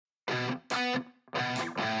And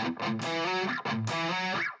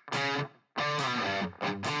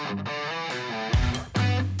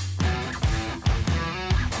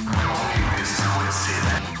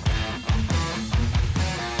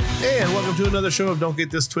welcome to another show of Don't Get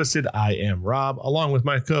This Twisted. I am Rob, along with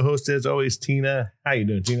my co-host, as always, Tina. How you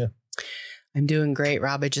doing, Tina? I'm doing great,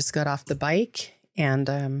 Rob. I just got off the bike and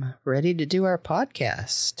I'm ready to do our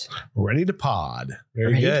podcast. Ready to pod.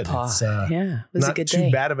 Very good. It's, it was a good day. Not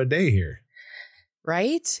too bad of a day here.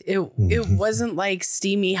 Right? It wasn't like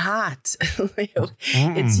steamy hot.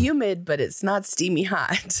 It's humid, but it's not steamy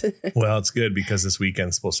hot. Well, it's good because this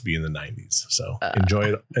weekend's supposed to be in the 90s. So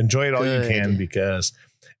enjoy it all you can, because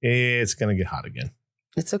it's going to get hot again.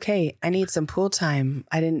 It's okay. I need some pool time.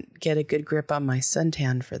 I didn't get a good grip on my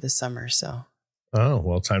suntan for the summer, so. Oh,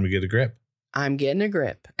 well, time to get a grip. I'm getting a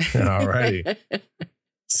grip. All righty.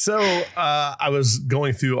 So I was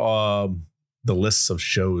going through the lists of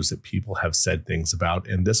shows that people have said things about,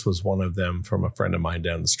 and this was one of them from a friend of mine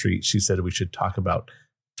down the street. She said we should talk about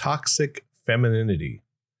toxic femininity.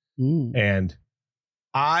 And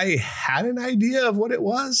I had an idea of what it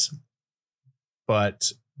was,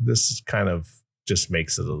 but this is kind of just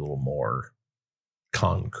makes it a little more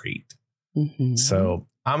concrete. So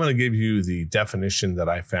I'm going to give you the definition that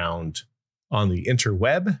I found on the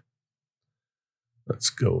interweb.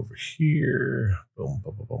 Let's go over here. Boom,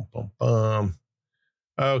 boom, boom, boom, boom, boom.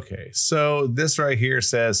 Okay, so this right here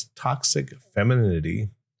says toxic femininity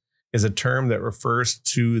is a term that refers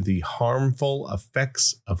to the harmful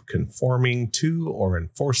effects of conforming to or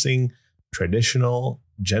enforcing traditional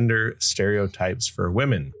gender stereotypes for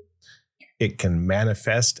women. It can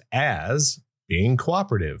manifest as being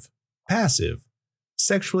cooperative, passive,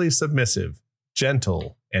 sexually submissive,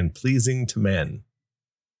 gentle, and pleasing to men.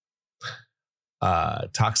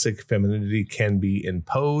 Toxic femininity can be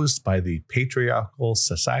imposed by the patriarchal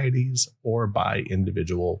societies or by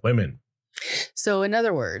individual women. So in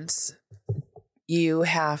other words, you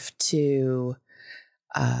have to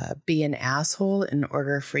be an asshole in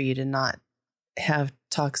order for you to not have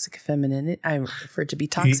toxic femininity. For it to be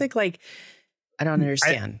toxic, like, I don't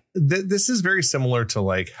understand. This is very similar to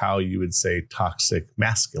like how you would say toxic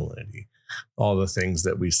masculinity. All the things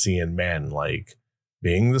that we see in men, like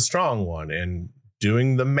being the strong one and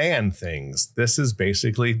doing the man things. This is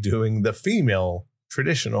basically doing the female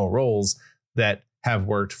traditional roles that have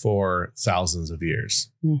worked for thousands of years.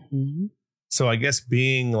 So I guess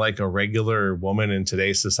being like a regular woman in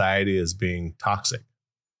today's society is being toxic.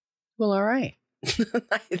 Well, all right.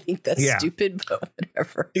 I think that's stupid, but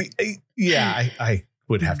whatever. I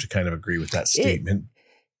would have to kind of agree with that statement.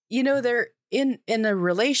 There in a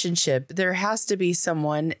relationship, there has to be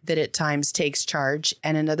someone that at times takes charge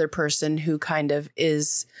and another person who kind of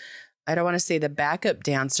is, I don't want to say the backup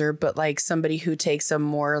dancer, but like somebody who takes a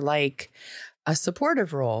more like a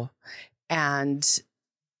supportive role. And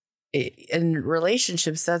in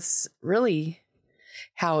relationships, that's really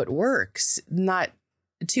how it works. Not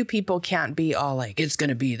two people can't be all like, it's going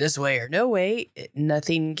to be this way or no way.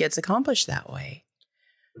 Nothing gets accomplished that way.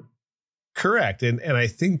 Correct. And I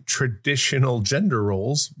think traditional gender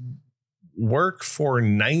roles work for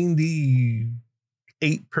 98%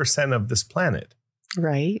 of this planet.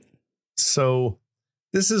 Right. So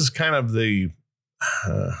this is kind of the,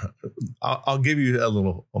 I'll give you a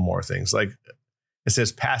little more things. Like it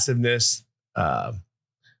says passiveness.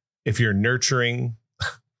 If you're nurturing,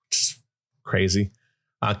 which is crazy.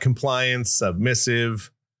 Compliance, submissive,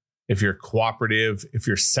 if you're cooperative, if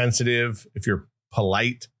you're sensitive, if you're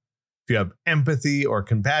polite, if you have empathy or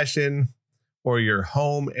compassion, or you're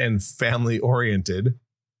home and family oriented.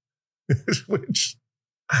 Which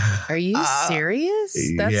are you serious?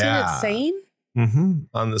 That's what it's saying?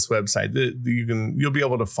 On this website. You'll be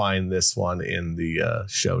able to find this one in the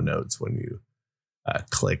show notes when you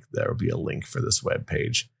click. There will be a link for this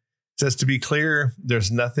webpage. Says, to be clear, there's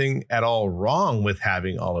nothing at all wrong with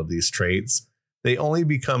having all of these traits. They only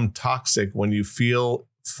become toxic when you feel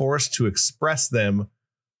forced to express them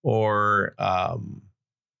or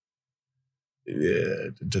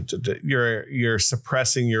you're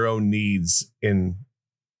suppressing your own needs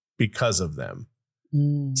because of them.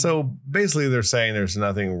 So basically they're saying there's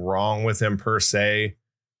nothing wrong with them per se,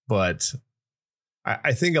 but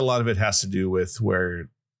I think a lot of it has to do with where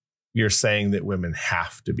you're saying that women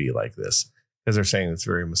have to be like this, because they're saying it's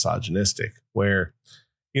very misogynistic, where,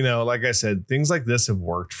 like I said, things like this have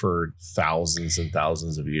worked for thousands and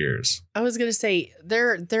thousands of years. I was going to say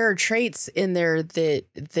there are traits in there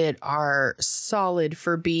that are solid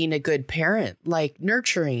for being a good parent, like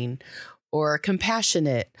nurturing or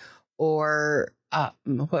compassionate or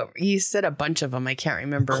what you said, a bunch of them. I can't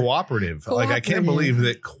remember. Cooperative. Like, I can't believe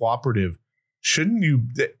that cooperative shouldn't you,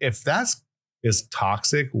 if that's is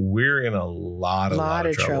toxic, we're in a lot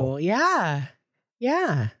of trouble. Yeah.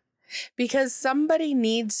 Yeah. Because somebody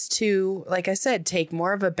needs to, like I said, take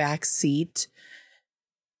more of a back seat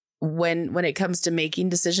when it comes to making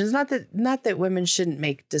decisions. Not that women shouldn't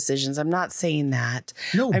make decisions. I'm not saying that.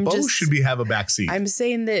 No, both should have a backseat. I'm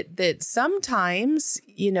saying that sometimes,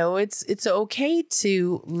 it's okay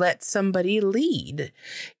to let somebody lead.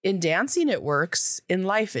 In dancing, it works. In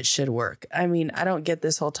life, it should work. I mean, I don't get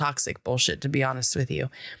this whole toxic bullshit, to be honest with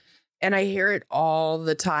you. And I hear it all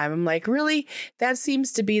the time. I'm like, really? That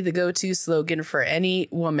seems to be the go-to slogan for any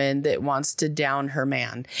woman that wants to down her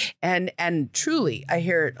man. And truly, I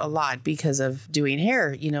hear it a lot because of doing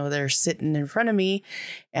hair. They're sitting in front of me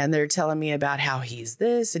and they're telling me about how he's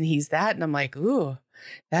this and he's that. And I'm like, ooh,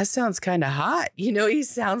 that sounds kind of hot. He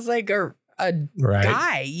sounds like a right.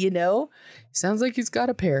 guy, sounds like he's got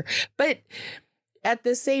a pair. But at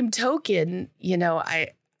the same token,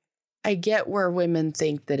 I get where women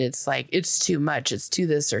think that it's like, it's too much. It's too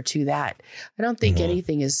this or too that. I don't think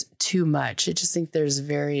anything is too much. I just think there's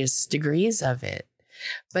various degrees of it.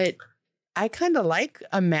 But I kind of like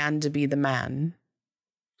a man to be the man.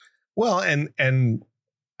 Well, and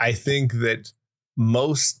I think that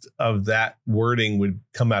most of that wording would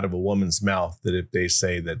come out of a woman's mouth, that if they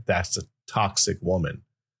say that that's a toxic woman.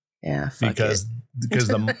 Yeah. Because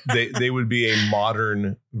they would be a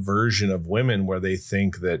modern version of women where they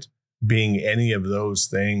think that being any of those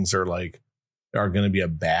things are going to be a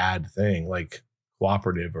bad thing, like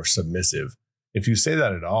cooperative or submissive. If you say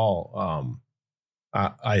that at all,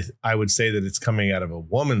 I would say that it's coming out of a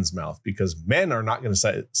woman's mouth, because men are not going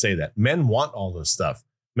to say that. Men want all this stuff.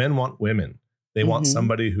 Men want women. They want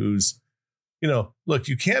somebody who's, look,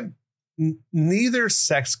 you can't, neither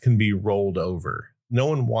sex can be rolled over. No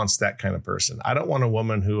one wants that kind of person. I don't want a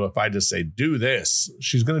woman who, if I just say, do this,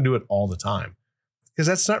 she's going to do it all the time, because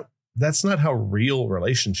that's not how real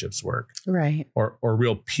relationships work. Right. Or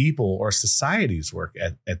real people or societies work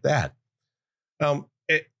at that.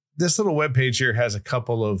 This little webpage here has a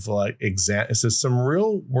couple of it says some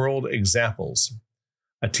real world examples.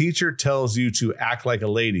 A teacher tells you to act like a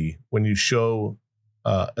lady when you show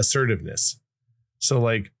assertiveness. So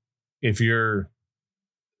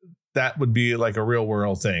that would be like a real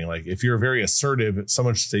world thing. Like if you're very assertive,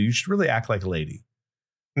 someone should say you should really act like a lady.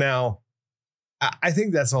 Now, I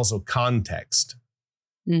think that's also context,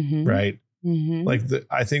 right? Mm-hmm.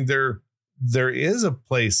 I think there is a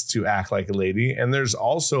place to act like a lady, and there's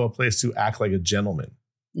also a place to act like a gentleman.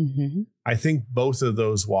 Mm-hmm. I think both of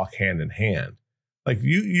those walk hand in hand. Like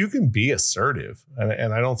you can be assertive,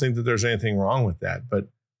 and I don't think that there's anything wrong with that. But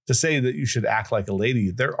to say that you should act like a lady,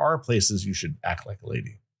 there are places you should act like a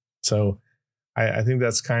lady. So I think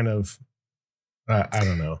that's kind of, I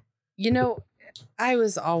don't know. I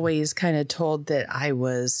was always kind of told that I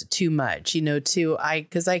was too much,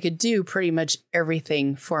 because I could do pretty much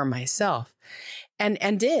everything for myself and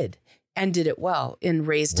did it well, and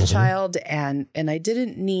raised a child. And I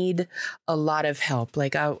didn't need a lot of help.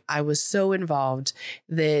 Like I was so involved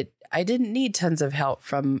that I didn't need tons of help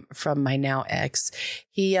from my now ex.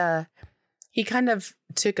 He kind of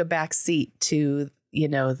took a back seat to,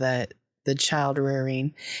 the child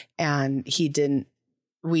rearing, and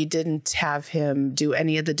we didn't have him do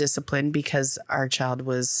any of the discipline because our child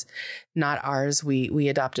was not ours. We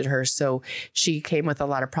adopted her. So she came with a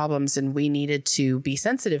lot of problems, and we needed to be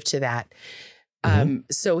sensitive to that.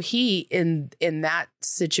 So he, in that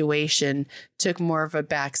situation, took more of a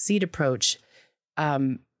backseat approach.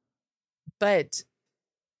 But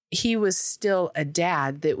he was still a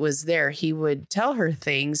dad that was there. He would tell her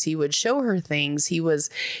things. He would show her things. He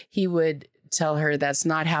would tell her that's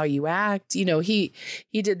not how you act. He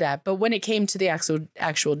did that. But when it came to the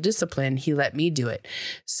actual discipline, he let me do it.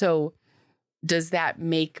 So does that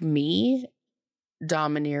make me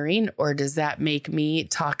domineering, or does that make me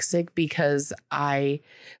toxic because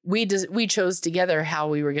we chose together how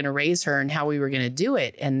we were going to raise her and how we were going to do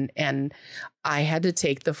it, and I had to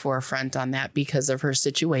take the forefront on that because of her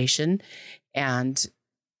situation, and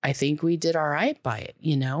I think we did all right by it.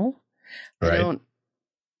 Right.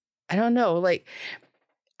 I don't know. Like,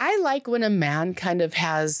 I like when a man kind of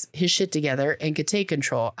has his shit together and could take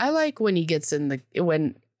control. I like when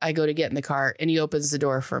when I go to get in the car and he opens the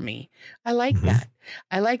door for me. I like that.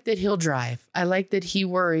 I like that he'll drive. I like that he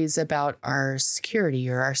worries about our security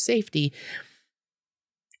or our safety.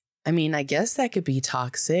 I mean, I guess that could be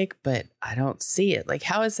toxic, but I don't see it. Like,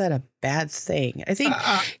 how is that a bad thing? I think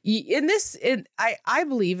I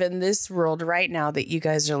believe in this world right now that you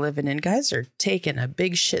guys are living in, guys are taking a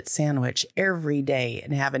big shit sandwich every day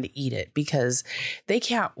and having to eat it because they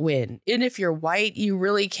can't win. And if you're white, you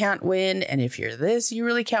really can't win. And if you're this, you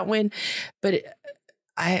really can't win. But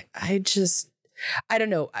I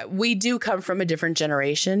don't know. We do come from a different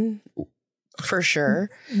generation for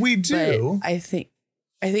sure. We do. But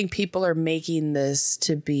I think people are making this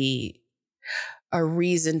to be a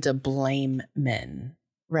reason to blame men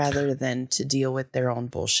rather than to deal with their own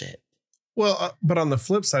bullshit. Well, but on the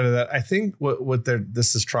flip side of that, I think what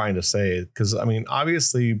this is trying to say, because I mean,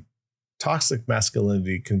 obviously, toxic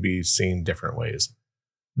masculinity can be seen different ways.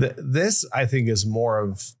 This, I think, is more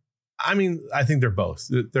of, I mean, I think they're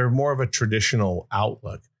both. They're more of a traditional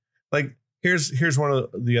outlook. Like, here's one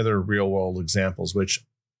of the other real world examples, which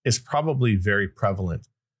is probably very prevalent.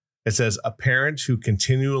 It says a parent who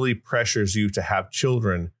continually pressures you to have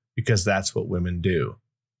children because that's what women do.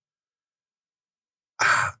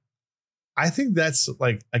 I think that's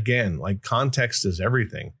like, again, like context is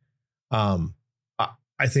everything.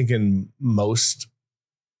 I think in most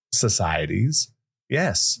societies,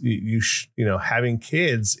 yes, you know, having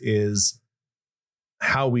kids is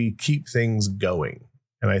how we keep things going.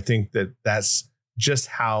 And I think that that's just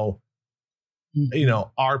how, you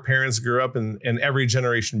know, our parents grew up and every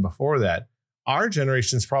generation before that. Our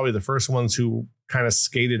generation is probably the first ones who kind of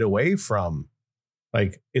skated away from,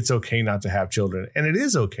 like, it's okay not to have children. And it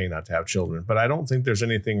is okay not to have children. But I don't think there's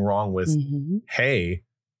anything wrong with, hey,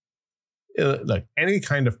 like any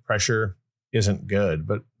kind of pressure isn't good.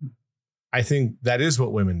 But I think that is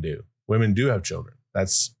what women do. Women do have children.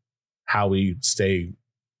 That's how we stay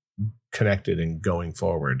connected and going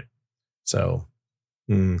forward. So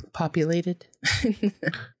populated.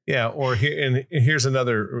 Yeah. Or here's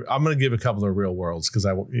another. I'm going to give a couple of real worlds because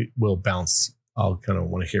I will bounce. I'll kind of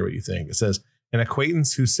want to hear what you think. It says an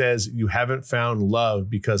acquaintance who says you haven't found love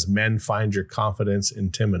because men find your confidence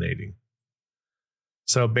intimidating.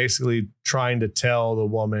 So basically trying to tell the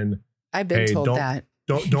woman, I've been told that.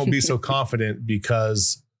 Don't be so confident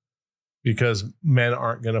because men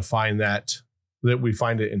aren't going to find that we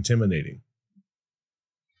find it intimidating.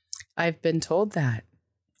 I've been told that.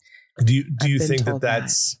 Do you think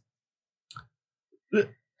that's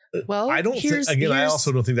well? I don't think, again, I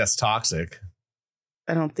also don't think that's toxic.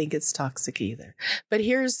 I don't think it's toxic either. But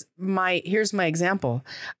here's my example.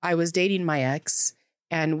 I was dating my ex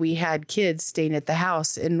and we had kids staying at the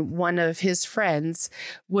house, and one of his friends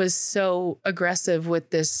was so aggressive with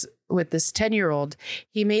this 10-year-old,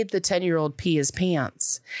 he made the 10-year-old pee his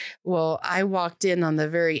pants. Well, I walked in on the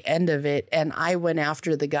very end of it and I went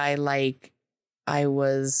after the guy like I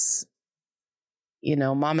was, you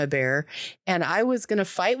know, mama bear. And I was going to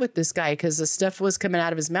fight with this guy because the stuff was coming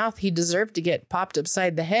out of his mouth. He deserved to get popped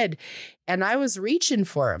upside the head. And I was reaching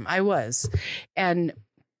for him. I was. And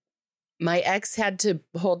my ex had to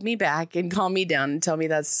hold me back and calm me down and tell me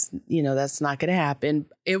that's not going to happen.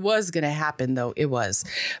 It was going to happen, though. It was.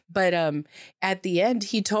 But at the end,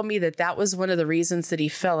 he told me that was one of the reasons that he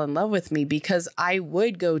fell in love with me, because I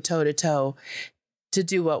would go toe to toe to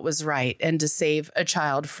do what was right and to save a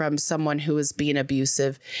child from someone who was being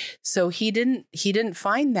abusive. So he didn't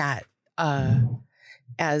find that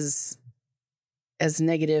as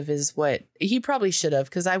negative as what he probably should have,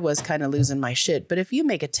 because I was kind of losing my shit. But if you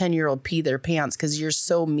make a 10-year-old pee their pants because you're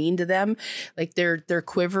so mean to them, like they're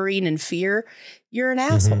quivering in fear, you're an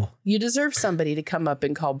asshole. You deserve somebody to come up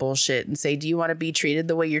and call bullshit and say, do you want to be treated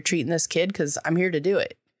the way you're treating this kid? Because I'm here to do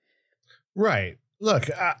it. Right. Look,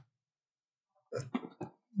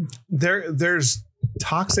 there's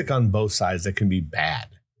toxic on both sides that can be bad.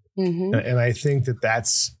 And I think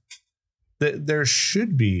that there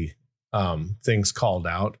should be things called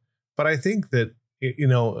out. But I think that, you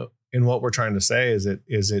know, in what we're trying to say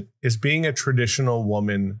is being a traditional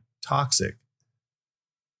woman toxic.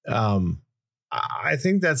 I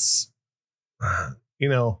think that's, you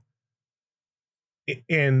know,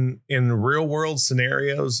 in real world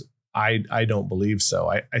scenarios, I don't believe so.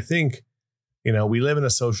 I think, you know, we live in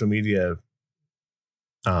a social media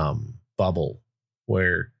bubble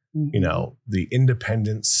where, you know, the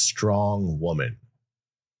independent, strong woman.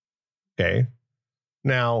 Okay.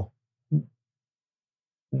 Now,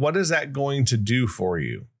 what is that going to do for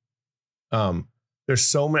you? There's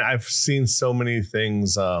so many, I've seen so many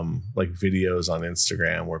things, like videos on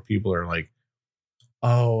Instagram where people are like,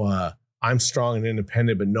 oh, I'm strong and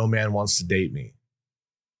independent, but no man wants to date me.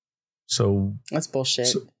 So that's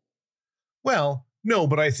bullshit. Well, no,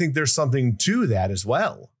 but I think there's something to that as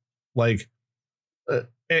well. Like,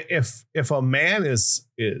 if a man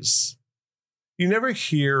is you never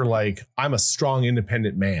hear like, I'm a strong,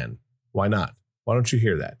 independent man. Why not? Why don't you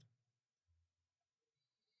hear that?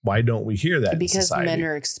 Why don't we hear that? Because in society? Men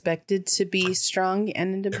are expected to be strong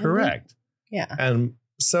and independent. Correct. Yeah. And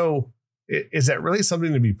so is that really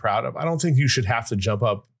something to be proud of? I don't think you should have to jump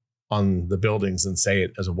up on the buildings and say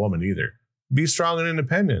it as a woman either. Be strong and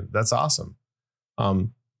independent. That's awesome.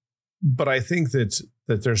 But I think that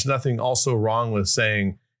there's nothing also wrong with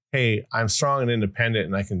saying, hey, I'm strong and independent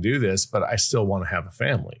and I can do this, but I still want to have a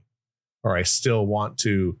family, or I still want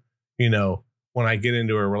to, when I get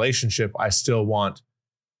into a relationship, I still want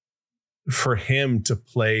for him to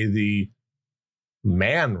play the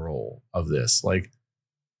man role of this. Like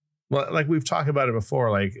we've talked about it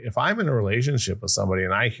before. Like if I'm in a relationship with somebody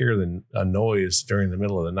and I hear a noise during the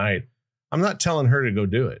middle of the night, I'm not telling her to go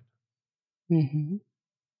do it. Mm-hmm.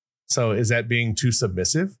 So is that being too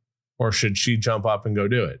submissive, or should she jump up and go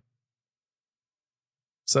do it?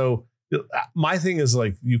 So my thing is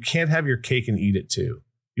like, you can't have your cake and eat it too.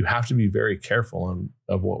 You have to be very careful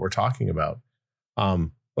of what we're talking about.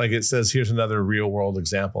 Like it says, here's another real world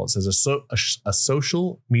example. It says a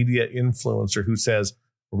social media influencer who says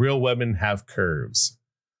real women have curves.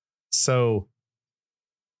 So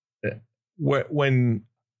when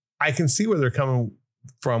I can see where they're coming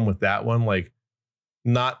from with that one, like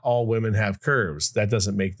not all women have curves. That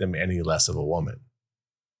doesn't make them any less of a woman.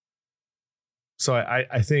 So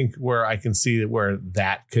I think where I can see where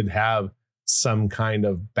that could have some kind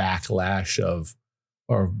of backlash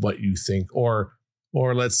or what you think, or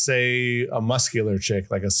let's say a muscular chick,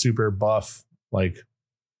 like a super buff, like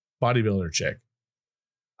bodybuilder chick.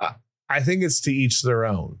 I think it's to each their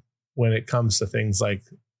own when it comes to things like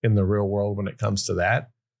in the real world, when it comes to that.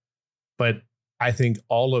 But I think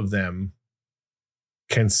all of them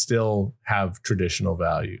can still have traditional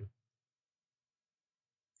value.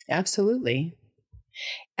 Absolutely.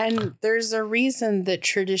 And there's a reason that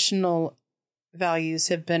traditional values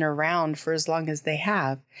have been around for as long as they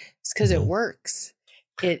have. It's because it works.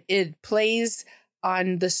 It plays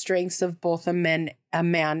on the strengths of both a man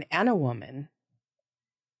and a woman.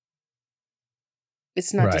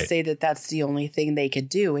 It's not to say that that's the only thing they could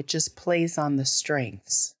do. It just plays on the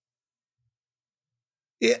strengths.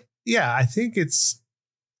 Yeah, I think it's,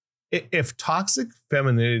 if toxic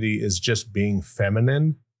femininity is just being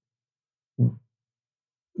feminine,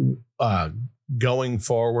 going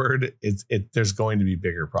forward, there's going to be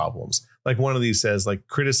bigger problems. Like one of these says, like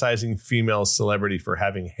criticizing female celebrity for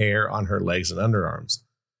having hair on her legs and underarms.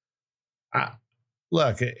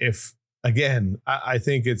 Look, I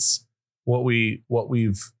think it's what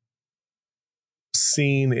we've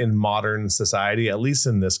seen in modern society, at least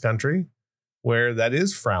in this country, where that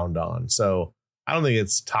is frowned on. So I don't think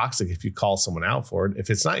it's toxic if you call someone out for it. If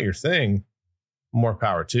it's not your thing, more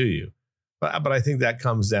power to you. But I think that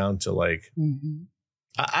comes down to like,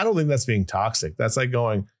 I don't think that's being toxic. That's like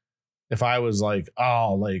going, if I was like,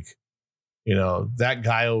 oh, like, that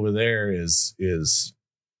guy over there is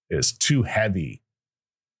too heavy.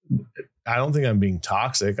 I don't think I'm being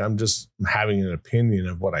toxic. I'm just having an opinion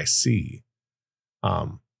of what I see.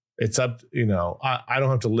 It's up, I don't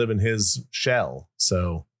have to live in his shell.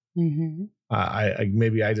 So I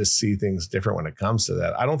maybe I just see things different when it comes to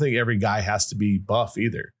that. I don't think every guy has to be buff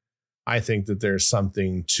either. I think that there's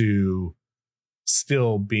something to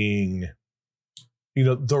still being,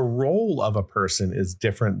 the role of a person is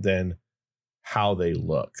different than how they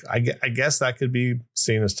look. I guess that could be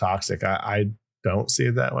seen as toxic. I don't see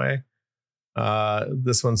it that way.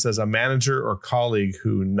 This one says a manager or colleague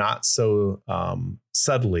who not so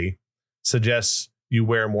subtly suggests you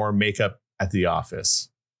wear more makeup at the office.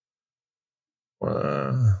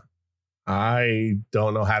 I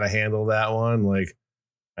don't know how to handle that one. Like,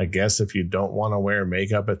 I guess if you don't want to wear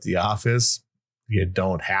makeup at the office, you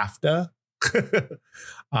don't have to. Girl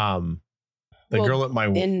at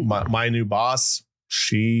my new boss,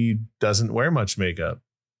 she doesn't wear much makeup.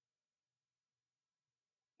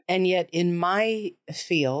 And yet in my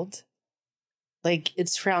field, like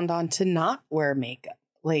it's frowned on to not wear makeup.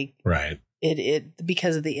 Like it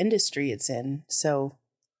because of the industry it's in. So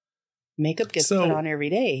makeup gets put on every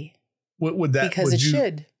day.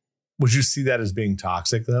 Should. Would you see that as being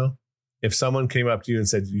toxic though? If someone came up to you and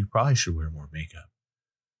said, you probably should wear more makeup.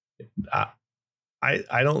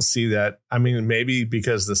 I don't see that. I mean, maybe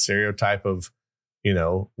because the stereotype of,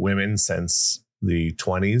 women since the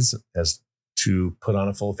 20s as to put on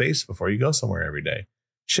a full face before you go somewhere every day.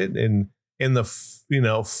 Shit, in the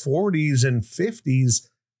 40s and 50s,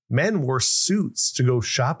 men wore suits to go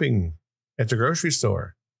shopping at the grocery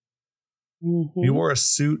store. You wore a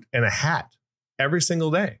suit and a hat every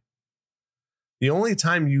single day. The only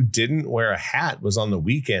time you didn't wear a hat was on the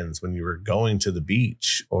weekends when you were going to the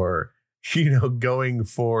beach or, going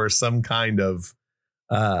for some kind of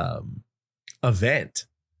event.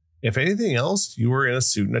 If anything else, you were in a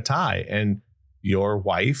suit and a tie, and your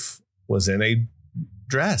wife was in a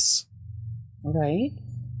dress. Right.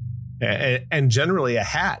 And generally a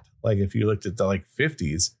hat. Like if you looked at the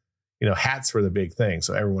 50s, hats were the big thing.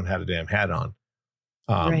 So everyone had a damn hat on.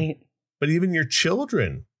 Right. But even your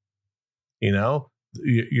children,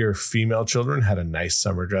 your female children had a nice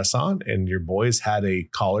summer dress on, and your boys had a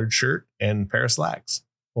collared shirt and pair of slacks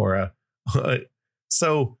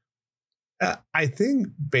so I think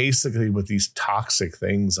basically what these toxic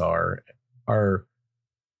things are,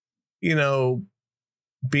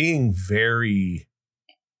 being very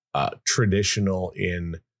traditional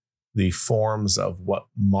in the forms of what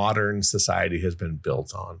modern society has been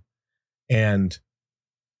built on. And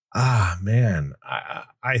man,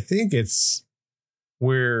 I think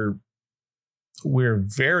we're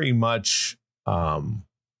very much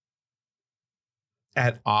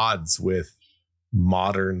at odds with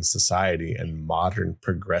modern society and modern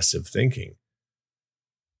progressive thinking.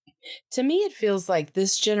 To me, it feels like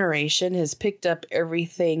this generation has picked up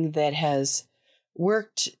everything that has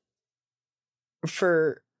worked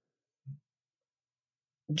for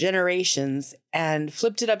generations and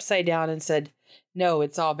flipped it upside down and said, no,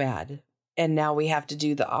 it's all bad. And now we have to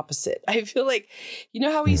do the opposite. I feel like,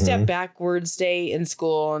 how we used to have backwards day in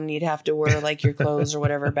school and you'd have to wear your clothes or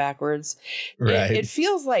whatever backwards. Right. It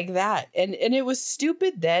feels like that. And it was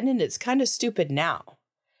stupid then, and it's kind of stupid now.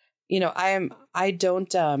 I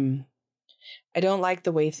don't like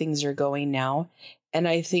the way things are going now. And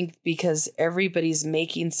I think because everybody's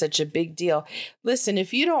making such a big deal. Listen,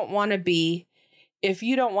 if you don't want to be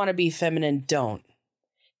feminine, don't.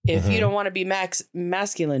 If you don't want to be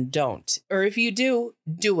masculine, don't. Or if you do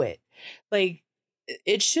it.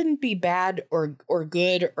 It shouldn't be bad or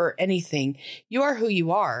good or anything. You are who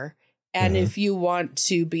you are. And if you want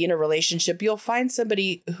to be in a relationship, you'll find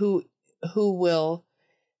somebody who will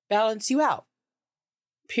balance you out.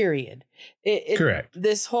 Period. Correct.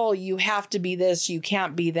 This whole, you have to be this, you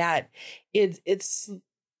can't be that. It's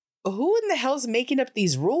who in the hell's making up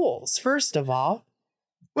these rules, first of all?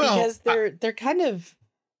 Well, because they're kind of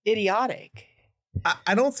idiotic.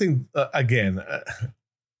 I don't think,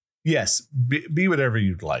 yes, be whatever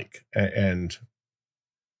you'd like.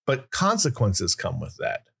 But consequences come with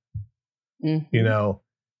that. Mm-hmm.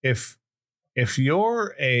 If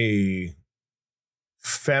you're a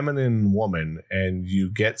feminine woman and you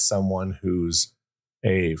get someone who's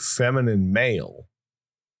a feminine male,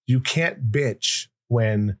 you can't bitch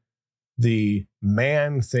when the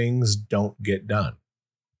man things don't get done.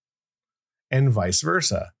 And vice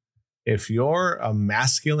versa. If you're a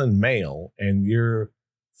masculine male and you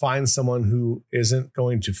find someone who isn't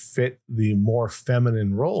going to fit the more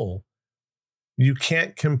feminine role, you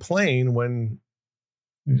can't complain when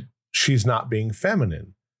she's not being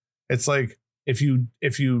feminine. It's like if you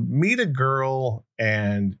meet a girl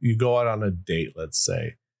and you go out on a date, let's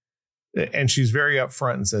say, and she's very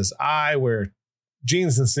upfront and says, I wear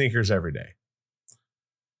jeans and sneakers every day.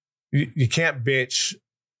 You can't bitch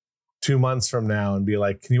 2 months from now and be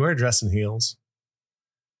like, can you wear a dress and heels?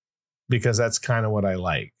 Because that's kind of what I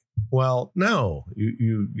like. Well, no,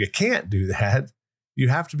 you can't do that. You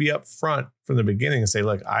have to be upfront from the beginning and say,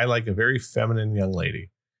 look, I like a very feminine young lady.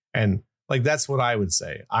 And that's what I would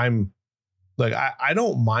say. I'm like, I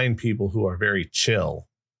don't mind people who are very chill,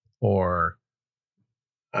 or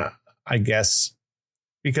I guess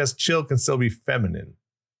because chill can still be feminine,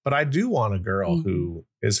 but I do want a girl who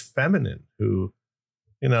is feminine, who,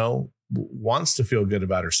 wants to feel good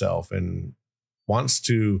about herself and wants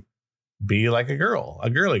to be like a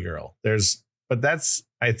girly girl. But that's,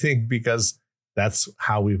 I think, because that's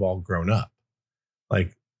how we've all grown up.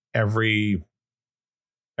 Like everything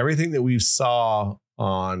that we saw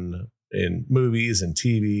in movies and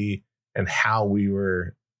TV and how we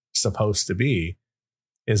were supposed to be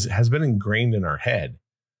has been ingrained in our head.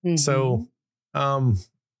 Mm-hmm.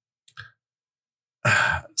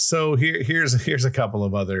 So here's a couple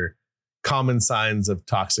of other common signs of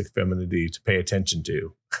toxic femininity to pay attention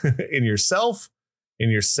to in yourself,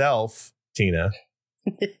 Tina,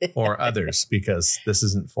 or others, because this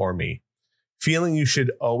isn't for me. Feeling you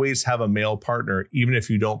should always have a male partner, even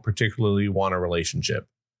if you don't particularly want a relationship.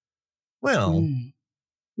 Well,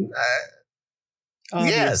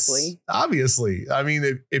 obviously. Yes, obviously. I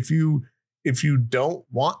mean, if you don't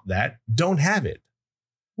want that, don't have it.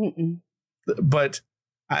 Mm-mm. But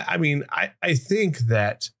I think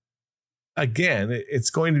that, again, it's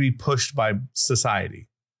going to be pushed by society.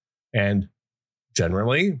 And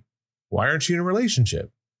generally, Why aren't you in a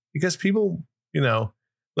relationship? Because people,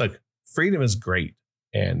 look, freedom is great,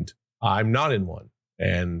 and I'm not in one.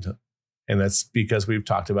 And that's because we've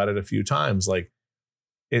talked about it a few times. Like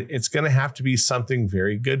it's going to have to be something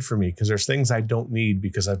very good for me, because there's things I don't need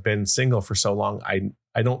because I've been single for so long.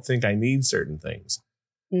 I don't think I need certain things.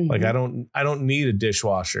 Mm-hmm. Like I don't need a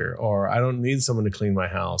dishwasher, or I don't need someone to clean my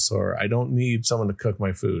house, or I don't need someone to cook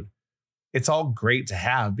my food. It's all great to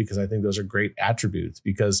have, because I think those are great attributes,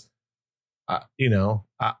 because I know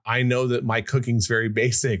that my cooking's very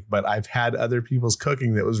basic, but I've had other people's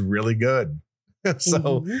cooking that was really good.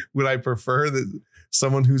 So would I prefer that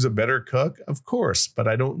someone who's a better cook? Of course, but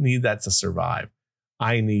I don't need that to survive.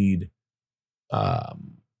 I need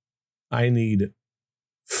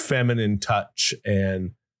feminine touch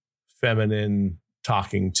and feminine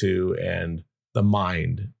talking to and the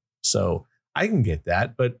mind. So I can get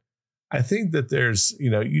that, but I think that there's,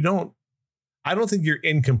 I don't think you're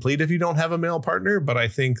incomplete if you don't have a male partner, but I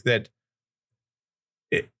think that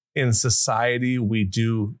in society, we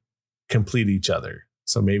do complete each other.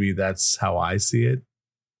 So maybe that's how I see it.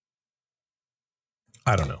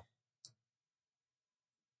 I don't know.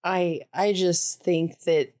 I just think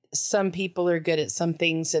that some people are good at some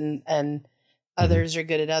things and others are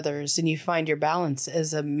good at others, and you find your balance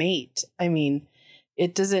as a mate. I mean,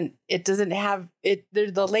 it doesn't have it.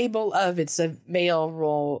 The label of it's a male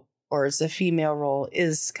role or it's a female role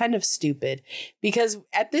is kind of stupid, because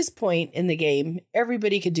at this point in the game,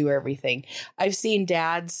 everybody could do everything. I've seen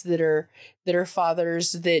dads that are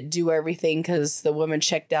fathers that do everything because the woman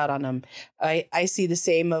checked out on them. I see the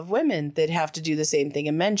same of women that have to do the same thing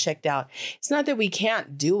and men checked out. It's not that we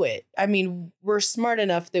can't do it. I mean, we're smart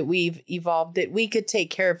enough that we've evolved that we could take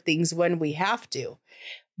care of things when we have to,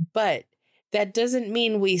 but that doesn't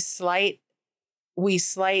mean we slight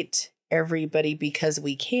everybody because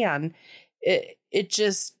we can. It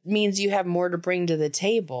just means you have more to bring to the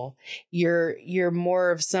table. You're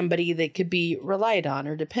more of somebody that could be relied on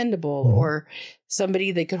or dependable, or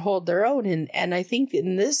somebody that could hold their own. And I think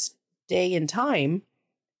in this day and time,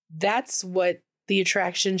 that's what the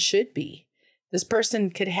attraction should be. This person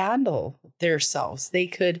could handle themselves.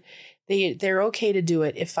 They're okay to do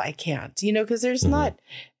it if I can't, because there's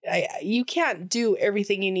you can't do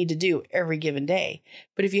everything you need to do every given day.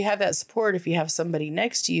 But if you have that support, if you have somebody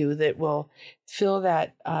next to you that will fill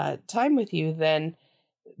that time with you, then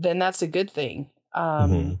that's a good thing.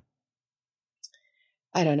 I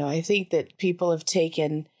don't know. I think that people have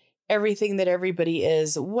taken everything that everybody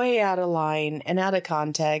is way out of line and out of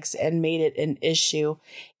context and made it an issue.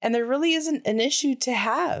 And there really isn't an issue to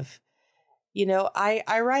have.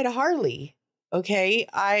 I ride a Harley. Okay.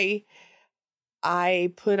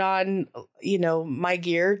 I put on, my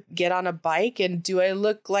gear, get on a bike. And do I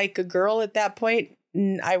look like a girl at that point?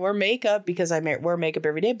 I wear makeup because I wear makeup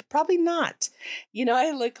every day, but probably not.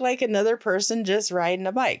 I look like another person just riding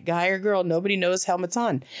a bike, guy or girl. Nobody knows helmets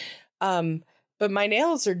on. But my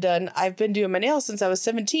nails are done. I've been doing my nails since I was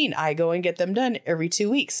 17. I go and get them done every 2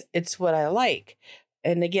 weeks. It's what I like.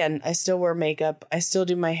 And again, I still wear makeup. I still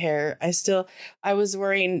do my hair. I was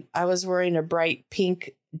wearing a bright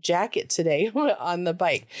pink jacket today on the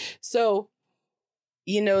bike. So,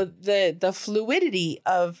 the fluidity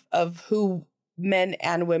of who men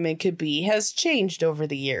and women could be has changed over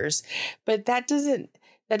the years, but that doesn't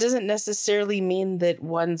necessarily mean that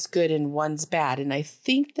one's good and one's bad. And I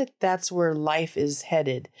think that that's where life is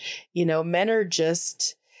headed. Men are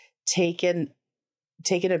just taking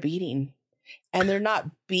a beating, and they're not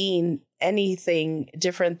being anything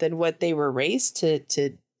different than what they were raised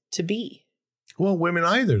to be. Well, women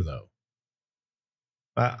either, though.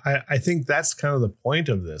 I think that's kind of the point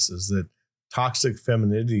of this, is that toxic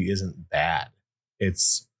femininity isn't bad.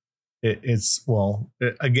 It's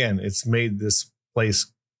made this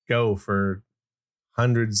place go for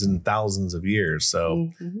hundreds and thousands of years.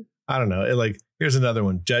 So I don't know. Here's another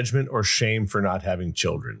one: judgment or shame for not having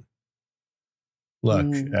children. Look,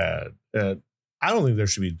 I don't think there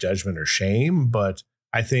should be judgment or shame, but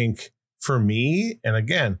I think for me, and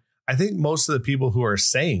again, I think most of the people who are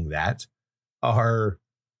saying that are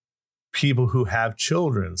people who have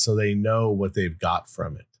children, so they know what they've got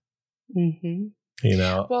from it.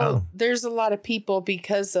 Well, there's a lot of people,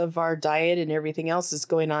 because of our diet and everything else that's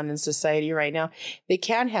going on in society right now, they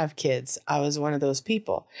can have kids. I was one of those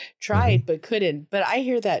people. Tried, but couldn't. But I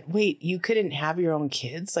hear that, wait, you couldn't have your own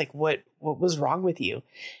kids? Like, what was wrong with you?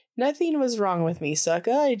 Nothing was wrong with me,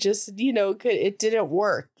 sucker. I just, it didn't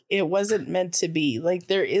work. It wasn't meant to be. Like,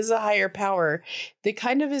 there is a higher power that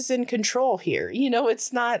kind of is in control here.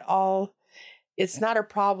 It's not a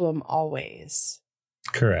problem always.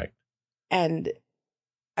 Correct. And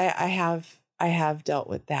I have have dealt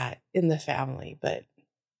with that in the family, but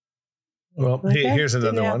well, here's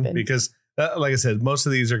another one happen. because, like I said, most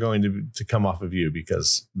of these are going to come off of you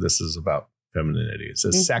because this is about femininity. It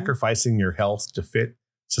says sacrificing your health to fit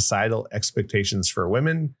societal expectations for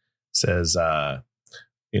women. It says,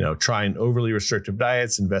 trying overly restrictive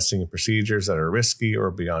diets, investing in procedures that are risky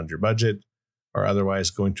or beyond your budget, or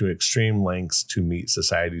otherwise going to extreme lengths to meet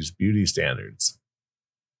society's beauty standards.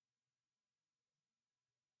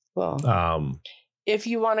 Well, if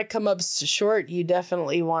you want to come up short, you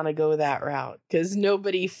definitely want to go that route because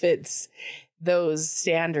nobody fits those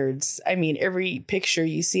standards. I mean, every picture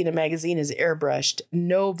you see in a magazine is airbrushed.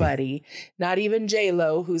 Nobody, not even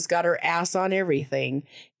J-Lo, who's got her ass on everything,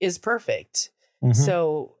 is perfect. Mm-hmm.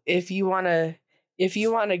 So if you want to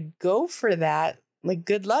go for that, like,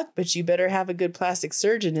 good luck, but you better have a good plastic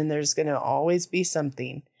surgeon, and there's going to always be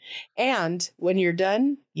something. And when you're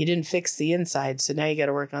done, you didn't fix the inside, so now you got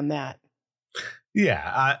to work on that.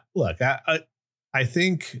 Yeah, I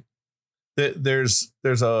think that there's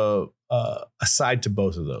a side to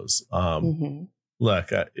both of those.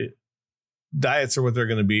 Look, diets are what they're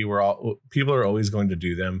going to be. People are always going to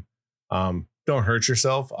do them. Don't hurt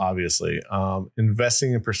yourself, obviously.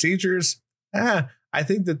 Investing in procedures, I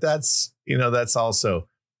think that's also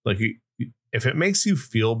like, if it makes you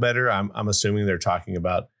feel better, I'm assuming they're talking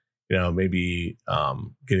about, maybe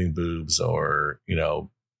getting boobs or,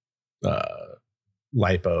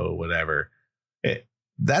 lipo, whatever.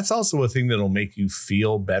 That's also a thing that'll make you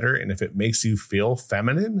feel better. And if it makes you feel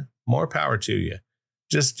feminine, more power to you.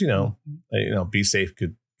 Just, be safe,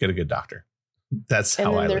 get a good doctor. That's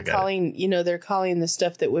how I look at it. They're calling the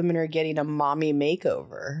stuff that women are getting a mommy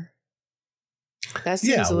makeover. That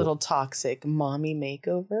seems a little toxic. Mommy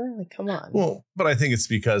makeover? Like, come on. Well, but I think it's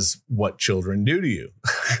because what children do to you.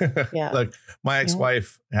 Yeah. Like, my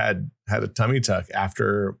ex-wife had a tummy tuck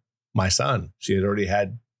after my son. She had already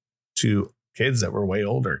had 2 kids that were way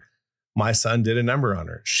older. My son did a number on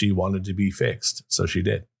her. She wanted to be fixed, so she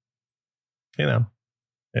did. And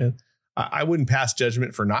I wouldn't pass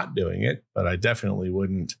judgment for not doing it, but I definitely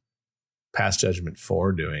wouldn't pass judgment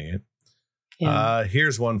for doing it. Yeah.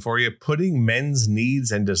 Here's one for you: putting men's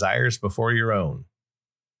needs and desires before your own.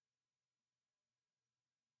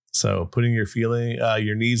 So putting your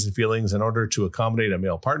needs and feelings in order to accommodate a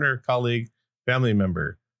male partner, colleague, family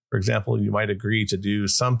member. For example, you might agree to do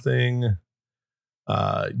something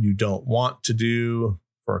you don't want to do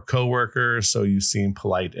for a coworker, so you seem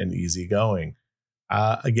polite and easygoing.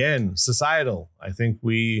 Again, societal. I think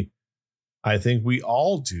we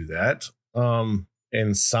all do that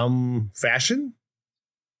in some fashion.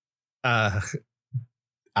 I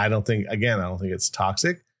don't think it's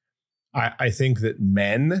toxic. I think that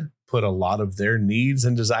men put a lot of their needs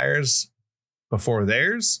and desires before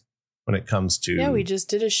theirs when it comes to. Yeah, we just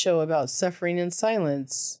did a show about suffering in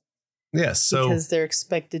silence. Yes, so because they're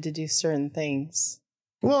expected to do certain things.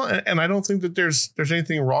 Well, and I don't think that there's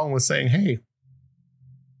anything wrong with saying, hey,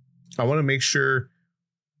 I want to make sure.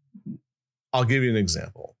 I'll give you an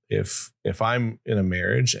example. If I'm in a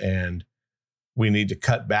marriage and we need to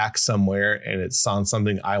cut back somewhere and it's on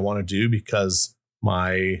something I want to do because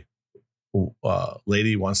my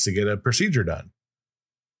lady wants to get a procedure done,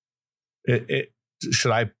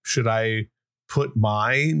 should I put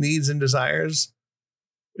my needs and desires,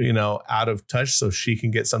 out of touch so she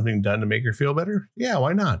can get something done to make her feel better? Yeah,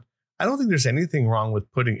 why not? I don't think there's anything wrong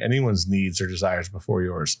with putting anyone's needs or desires before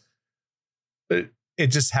yours. But it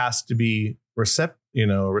just has to be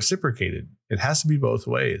reciprocated. It has to be both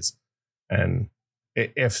ways. And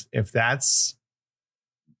if that's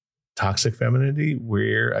toxic femininity,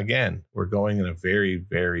 we're going in a very,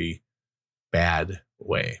 very bad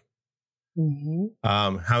way.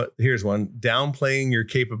 Mm-hmm. Here's one: downplaying your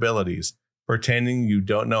capabilities, pretending you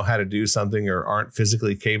don't know how to do something or aren't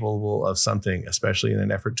physically capable of something, especially in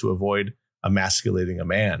an effort to avoid emasculating a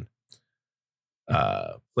man.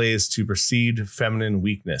 Plays to perceived feminine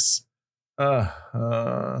weakness. Okay.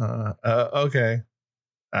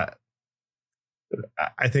 I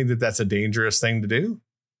think that's a dangerous thing to do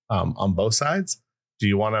on both sides. Do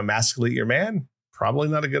you want to emasculate your man? Probably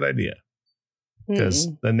not a good idea. Because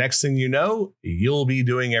the next thing you know, you'll be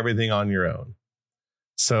doing everything on your own.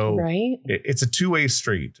 So it's a two-way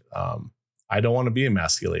street. I don't want to be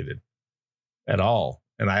emasculated at all.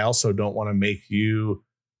 And I also don't want to make you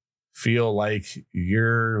feel like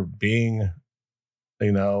you're being,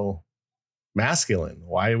 masculine.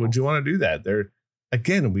 Why would you want to do that?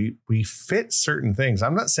 We fit certain things.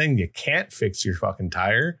 I'm not saying you can't fix your fucking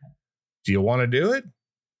tire. Do you want to do it?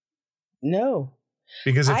 No.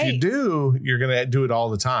 Because if you do, you're going to do it all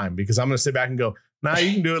the time, because I'm going to sit back and go, nah,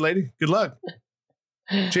 you can do it, lady. Good luck.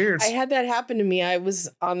 Cheers. I had that happen to me. I was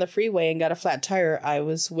on the freeway and got a flat tire. I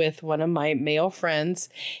was with one of my male friends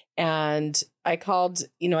and I called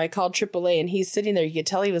AAA and he's sitting there. You could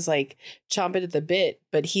tell he was like chomping at the bit,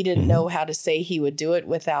 but he didn't know how to say he would do it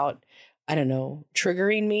without, I don't know,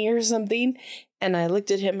 triggering me or something. And I looked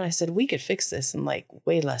at him and I said, we could fix this in like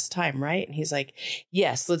way less time, right? And he's like,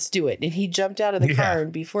 yes, let's do it. And he jumped out of the car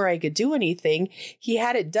and before I could do anything, he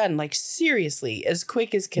had it done like seriously as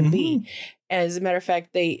quick as can be. As a matter of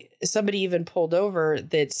fact, somebody even pulled over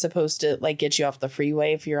that's supposed to like get you off the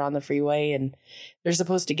freeway if you're on the freeway and they're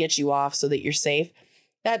supposed to get you off so that you're safe.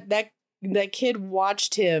 That kid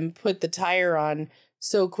watched him put the tire on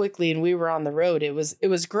so quickly and we were on the road. It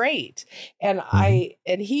was great. And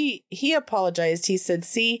he apologized. He said,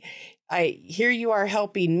 see, here you are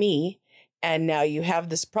helping me and now you have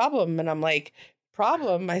this problem. And I'm like,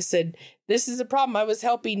 problem? I said, this is a problem. I was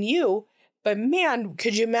helping you. But man,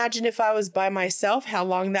 could you imagine if I was by myself, how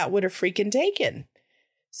long that would have freaking taken?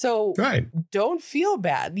 So don't feel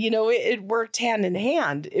bad. You know, it worked hand in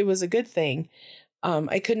hand. It was a good thing.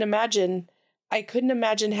 I couldn't imagine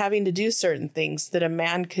having to do certain things that a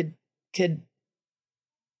man could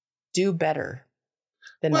do better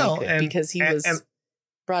than I could because he was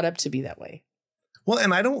brought up to be that way. Well,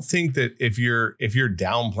 and I don't think that if you're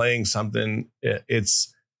downplaying something, it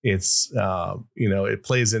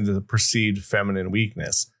plays into the perceived feminine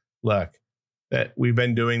weakness. Look, that we've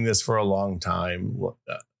been doing this for a long time,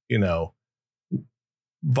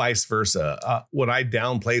 vice versa. Would I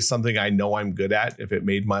downplay something I know I'm good at if it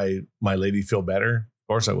made my lady feel better? Of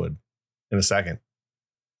course I would in a second.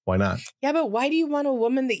 Why not? Yeah, but why do you want a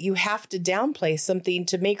woman that you have to downplay something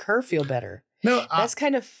to make her feel better? No, that's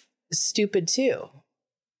kind of stupid too.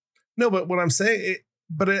 No, but what I'm saying,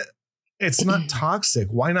 it's not toxic.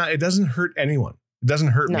 Why not? It doesn't hurt anyone. It doesn't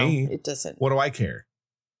hurt me. It doesn't. What do I care?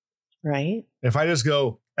 Right. If I just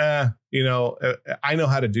go, I know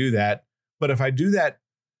how to do that. But if I do that,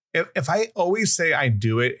 if I always say I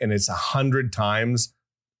do it and it's 100 times,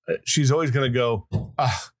 she's always going to go,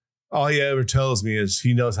 all he ever tells me is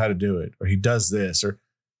he knows how to do it or he does this or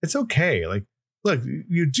it's okay. Like, look,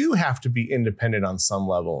 you do have to be independent on some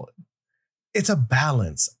level. It's a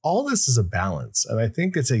balance. All this is a balance. And I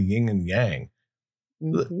think it's a yin and yang.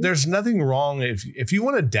 Mm-hmm. There's nothing wrong if you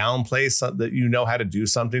want to downplay something that you know how to do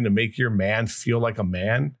something to make your man feel like a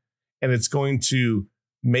man and it's going to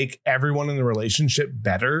make everyone in the relationship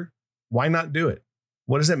better. Why not do it?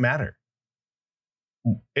 What does it matter?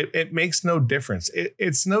 It makes no difference.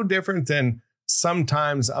 It's no different than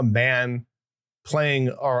sometimes a man playing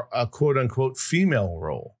a quote unquote female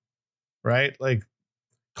role, right? Like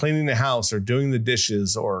cleaning the house or doing the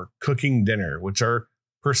dishes or cooking dinner, which are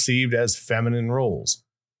perceived as feminine roles.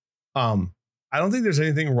 I don't think there's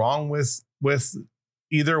anything wrong with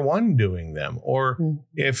either one doing them. Or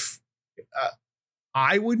if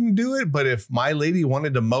I wouldn't do it, but if my lady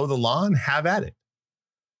wanted to mow the lawn, have at it.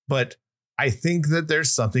 But I think that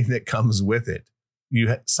there's something that comes with it.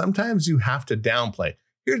 Sometimes you have to downplay.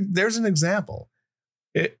 There's an example.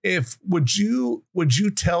 Would you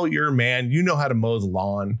tell your man you know how to mow the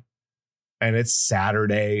lawn and it's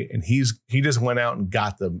Saturday and he just went out and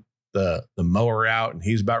got the mower out and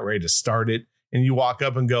he's about ready to start it and you walk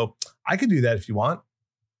up and go, I could do that if you want?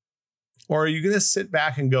 Or are you going to sit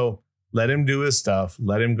back and go, let him do his stuff,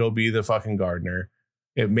 let him go be the fucking gardener?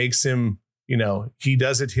 It makes him, he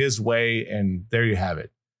does it his way and there you have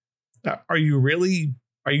it. Are you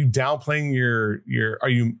downplaying are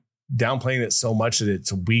you downplaying it so much that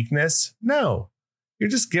it's a weakness? No, you're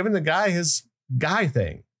just giving the guy his guy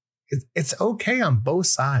thing. It's okay on both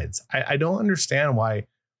sides. I don't understand why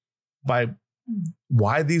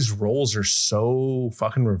these roles are so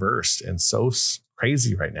fucking reversed and so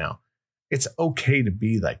crazy right now. It's okay to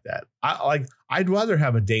be like that. I'd rather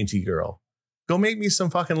have a dainty girl. Go make me some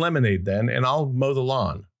fucking lemonade then, and I'll mow the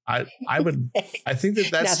lawn. I think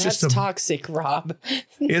that's just toxic, Rob.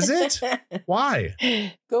 Is it? Why?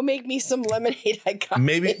 Go make me some lemonade. I got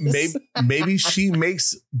maybe she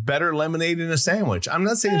makes better lemonade in a sandwich. I'm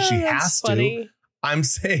not saying she has to. I'm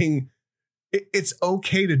saying it's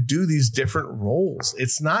okay to do these different roles.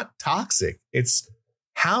 It's not toxic. It's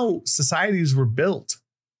how societies were built.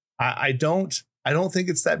 I don't think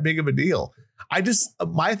it's that big of a deal.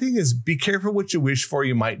 My thing is be careful what you wish for.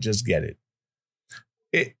 You might just get it.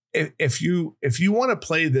 If you want to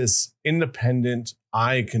play this independent,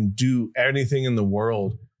 I can do anything in the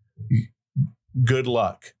world, good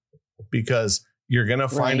luck, because you're going to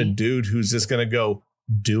find a dude who's just going to go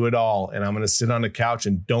do it all. And I'm going to sit on the couch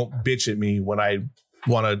and don't bitch at me when I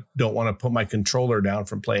don't want to put my controller down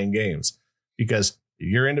from playing games, because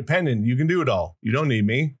you're independent. You can do it all. You don't need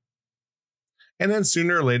me. And then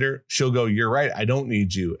sooner or later, she'll go, you're right, I don't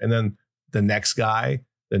need you. And then the next guy,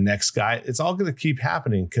 it's all going to keep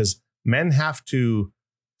happening because men have to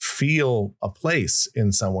feel a place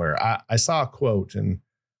in somewhere. I saw a quote, and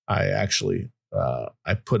I actually,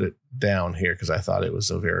 I put it down here because I thought it was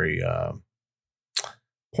a very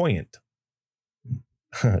poignant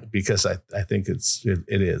because I think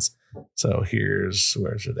it is. So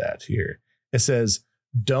where's it at here? It says,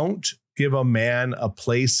 don't give a man a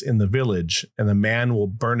place in the village and the man will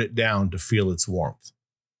burn it down to feel its warmth.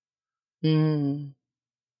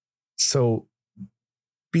 So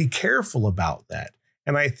be careful about that.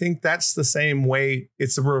 And I think that's the same way.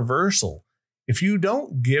 It's a reversal. If you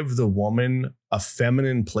don't give the woman a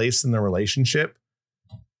feminine place in the relationship,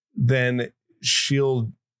 then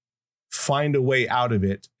she'll find a way out of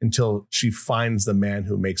it until she finds the man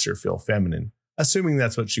who makes her feel feminine, assuming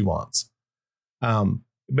that's what she wants.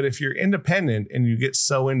 But if you're independent and you get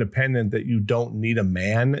so independent that you don't need a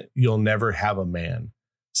man, you'll never have a man.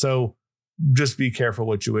 So just be careful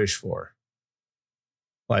what you wish for.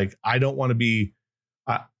 Like, I don't want to be,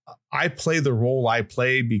 I play the role I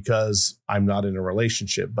play because I'm not in a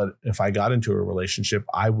relationship. But if I got into a relationship,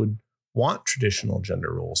 I would want traditional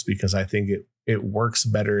gender roles because I think it works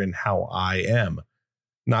better in how I am.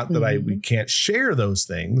 Not that we can't share those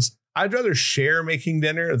things. I'd rather share making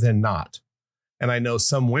dinner than not. And I know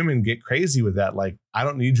some women get crazy with that. Like, I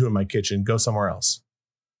don't need you in my kitchen. Go somewhere else.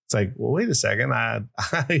 It's like, well, wait a second. I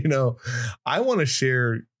want to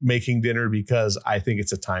share making dinner because I think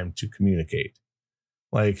it's a time to communicate.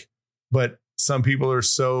 Like, but some people are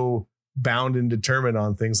so bound and determined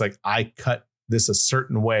on things like, I cut this a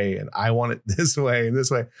certain way and I want it this way and this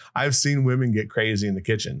way. I've seen women get crazy in the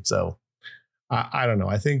kitchen. So I don't know.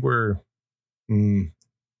 I think we're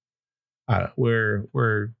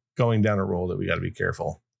going down a road that we got to be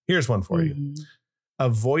careful. Here's one for you.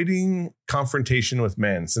 Avoiding confrontation with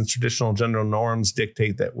men. Since traditional gender norms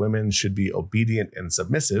dictate that women should be obedient and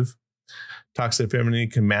submissive, toxic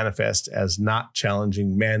femininity can manifest as not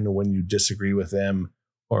challenging men when you disagree with them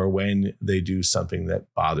or when they do something that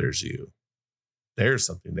bothers you. There's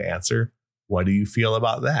something to answer. What do you feel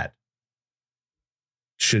about that?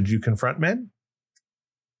 Should you confront men?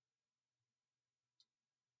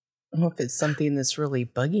 I don't know if it's something that's really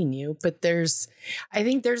bugging you, but I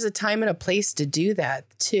think there's a time and a place to do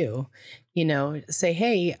that too. Say,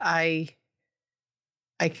 hey, I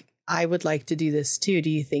would like to do this too. Do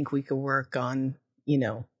you think we could work on,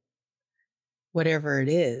 whatever it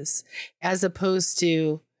is, as opposed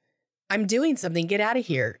to, I'm doing something, get out of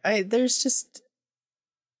here. There's just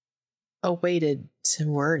a way to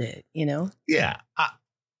word it, Yeah.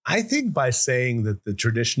 I think by saying that the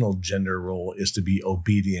traditional gender role is to be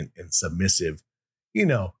obedient and submissive,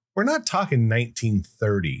 we're not talking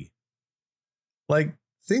 1930. Like,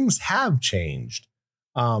 things have changed.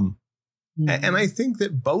 And I think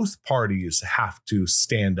that both parties have to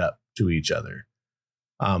stand up to each other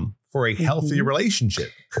for a healthy relationship.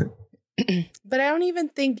 But I don't even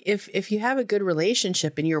think if you have a good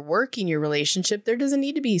relationship and you're working your relationship, there doesn't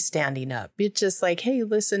need to be standing up. It's just like, hey,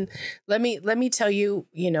 listen, let me tell you,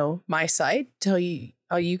 my side,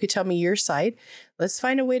 you could tell me your side. Let's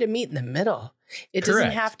find a way to meet in the middle. It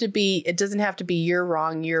doesn't have to be you're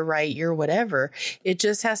wrong, you're right, you're whatever. It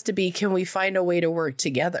just has to be, can we find a way to work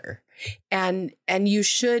together? And you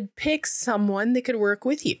should pick someone that could work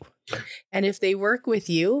with you. And if they work with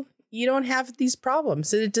you, you don't have these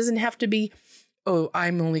problems. And it doesn't have to be, oh,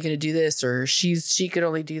 I'm only going to do this, or she could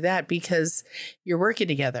only do that, because you're working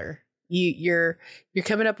together. You're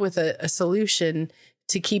coming up with a solution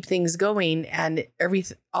to keep things going, and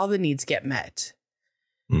all the needs get met.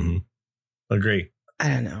 Agree. I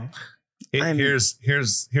don't know. Here's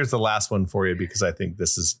the last one for you, because I think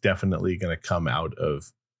this is definitely going to come out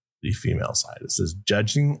of the female side. It says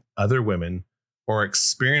judging other women or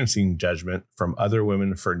experiencing judgment from other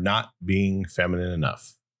women for not being feminine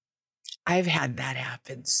enough. I've had that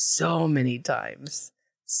happen so many times.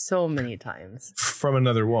 From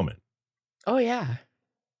another woman. Oh, yeah.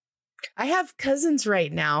 I have cousins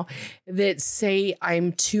right now that say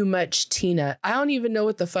I'm too much Tina. I don't even know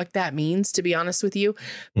what the fuck that means, to be honest with you,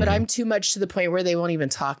 but I'm too much to the point where they won't even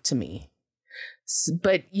talk to me.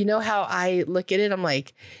 But you know how I look at it? I'm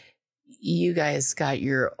like, you guys got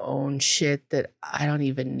your own shit that I don't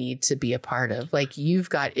even need to be a part of. Like, you've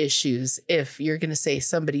got issues if you're going to say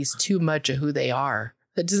somebody's too much of who they are.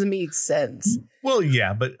 That doesn't make sense. Well,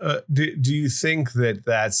 yeah, but do you think that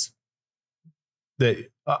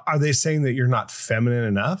are they saying that you're not feminine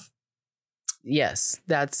enough? Yes,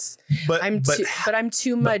 I'm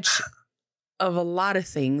too much of a lot of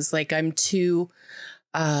things. Like, I'm too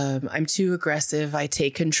I'm too aggressive. I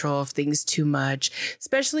take control of things too much,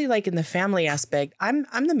 especially like in the family aspect. I'm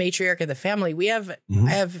the matriarch of the family. I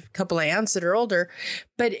have a couple of aunts that are older,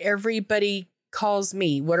 but everybody calls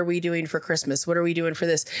me. What are we doing for Christmas? What are we doing for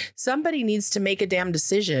this? Somebody needs to make a damn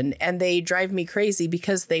decision, and they drive me crazy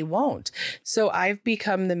because they won't. So I've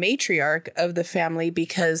become the matriarch of the family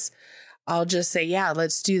because I'll just say, yeah,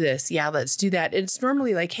 let's do this. Yeah, let's do that. It's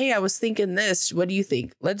normally like, hey, I was thinking this. What do you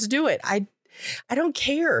think? Let's do it. I don't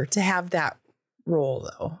care to have that role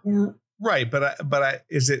though. Right.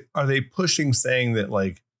 Are they pushing saying that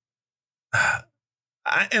like,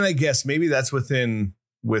 and I guess maybe that's within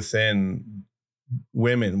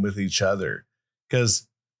women with each other. Cause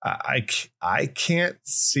I can't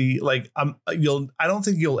see like, I don't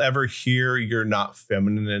think you'll ever hear you're not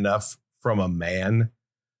feminine enough from a man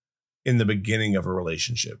in the beginning of a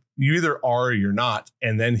relationship. You either are or you're not,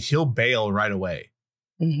 and then he'll bail right away.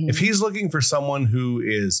 Mm-hmm. If he's looking for someone who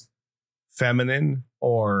is feminine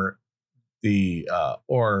or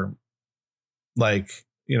like,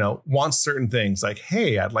 wants certain things like,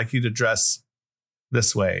 hey, I'd like you to dress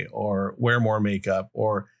this way or wear more makeup,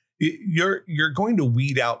 or you're going to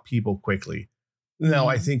weed out people quickly. Mm-hmm. Now,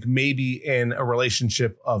 I think maybe in a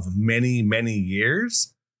relationship of many, many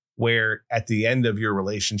years, where at the end of your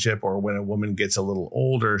relationship or when a woman gets a little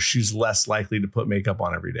older, she's less likely to put makeup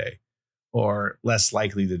on every day or less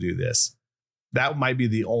likely to do this. That might be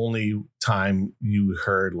the only time you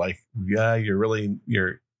heard like, yeah,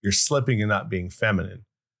 you're slipping and not being feminine.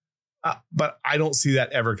 But I don't see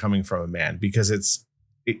that ever coming from a man because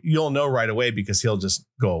you'll know right away because he'll just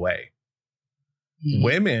go away. Mm-hmm.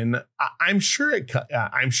 Women, I'm sure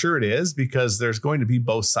it is because there's going to be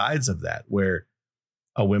both sides of that where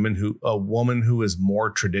a woman who is more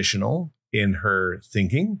traditional in her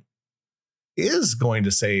thinking is going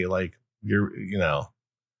to say like,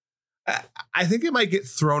 I think it might get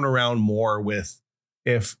thrown around more with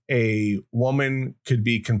if a woman could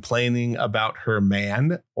be complaining about her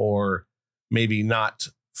man or maybe not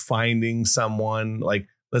finding someone like,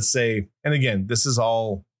 let's say, and again, this is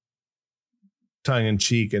all tongue in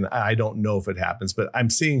cheek and I don't know if it happens, but I'm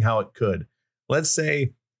seeing how it could. Let's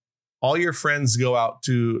say all your friends go out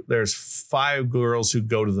there's 5 girls who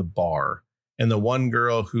go to the bar and the one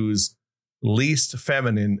girl who's least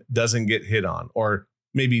feminine doesn't get hit on, or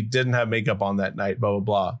maybe didn't have makeup on that night, blah, blah,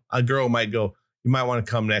 blah. A girl might go, you might want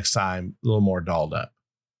to come next time a little more dolled up.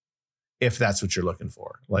 If that's what you're looking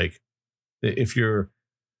for. Like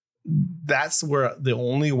that's where the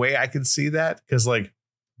only way I could see that. Cause like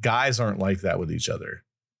guys aren't like that with each other.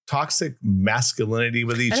 Toxic masculinity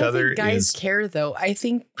with each other. Think guys care though. I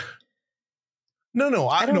think. No,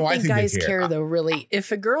 I don't think guys care though, really.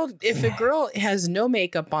 If a girl has no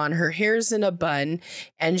makeup on, her hair's in a bun,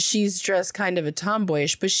 and she's dressed kind of a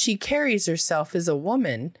tomboyish, but she carries herself as a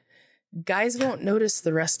woman, guys won't notice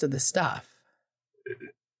the rest of the stuff.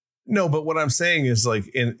 No, but what I'm saying is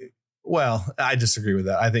like I disagree with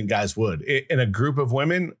that. I think guys would in a group of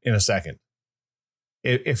women in a second.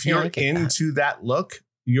 If you're into that look,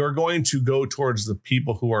 you're going to go towards the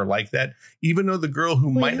people who are like that, even though the girl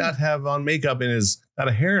who might not have on makeup and is got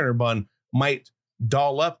a hair in her bun might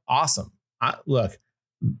doll up. Awesome.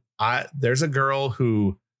 There's a girl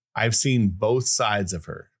who I've seen both sides of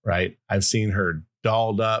her, right? I've seen her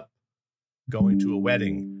dolled up going to a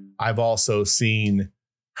wedding. I've also seen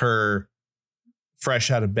her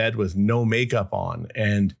fresh out of bed with no makeup on.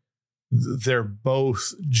 And they're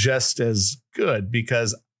both just as good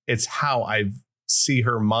because it's how I see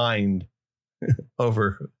her mind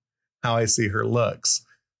over how I see her looks.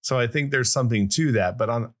 So I think there's something to that. But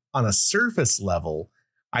on a surface level,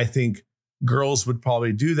 I think girls would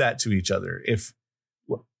probably do that to each other. If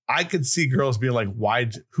I could see girls being like,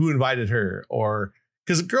 who invited her? Or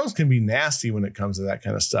because girls can be nasty when it comes to that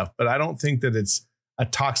kind of stuff. But I don't think that it's a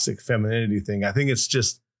toxic femininity thing. I think it's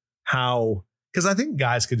just because I think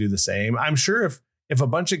guys could do the same. I'm sure if a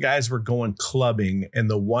bunch of guys were going clubbing and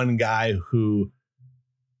the one guy who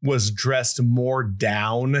was dressed more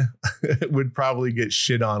down would probably get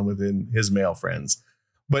shit on within his male friends,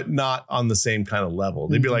 but not on the same kind of level.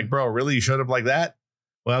 They'd be like, bro, really? You showed up like that?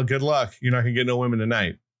 Well, good luck. You're not going to get no women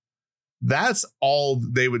tonight. That's all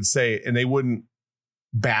they would say. And they wouldn't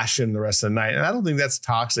bash him the rest of the night. And I don't think that's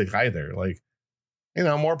toxic either. Like,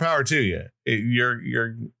 more power to you.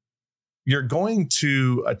 You're going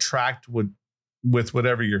to attract with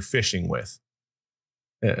whatever you're fishing with,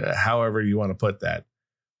 however you want to put that.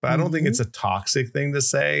 But I don't think it's a toxic thing to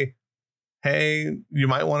say, hey, you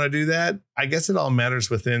might want to do that. I guess it all matters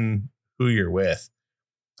within who you're with.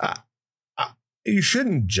 You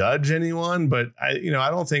shouldn't judge anyone, but I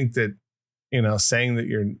don't think that, saying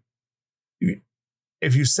that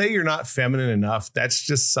if you say you're not feminine enough, that's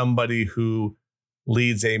just somebody who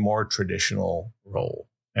leads a more traditional role,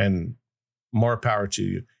 and more power to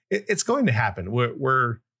you. It's going to happen.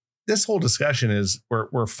 We're this whole discussion is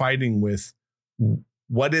we're fighting with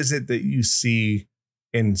what is it that you see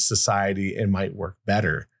in society and might work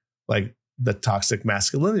better, like the toxic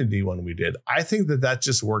masculinity one we did. I think that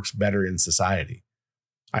just works better in society.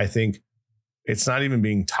 I think it's not even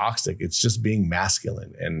being toxic. It's just being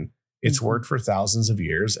masculine. And it's worked for thousands of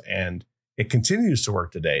years, and it continues to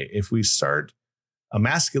work today. If we start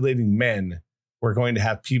emasculating men, we're going to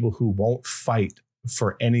have people who won't fight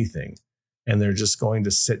for anything, and they're just going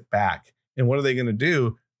to sit back. And what are they going to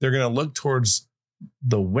do? They're going to look towards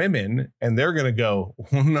the women, and they're going to go,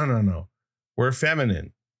 no, we're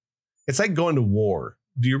feminine. It's like going to war.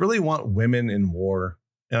 Do you really want women in war?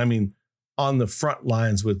 And I mean, on the front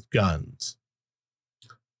lines with guns.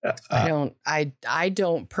 I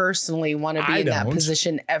don't personally want to be in that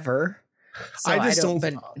position ever. So I just don't.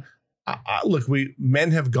 Look,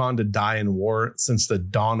 men have gone to die in war since the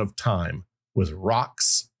dawn of time with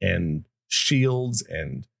rocks and shields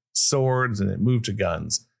and swords, and it moved to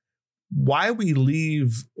guns. Why we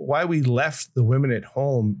left the women at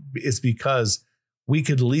home is because we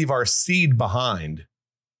could leave our seed behind,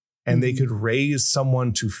 and they could raise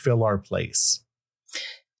someone to fill our place.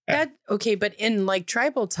 Okay, but in like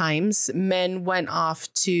tribal times, men went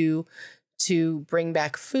off to bring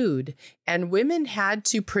back food, and women had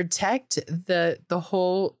to protect the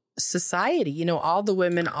whole society. You know, all the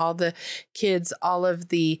women, all the kids, all of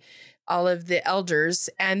the elders,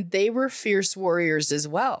 and they were fierce warriors as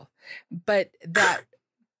well. But that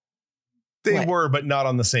they were, but not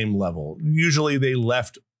on the same level. Usually, they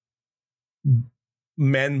left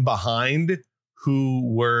men behind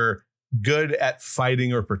who were good at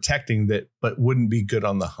fighting or protecting that, but wouldn't be good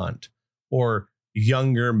on the hunt, or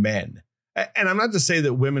younger men. And I'm not to say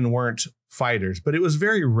that women weren't fighters, but it was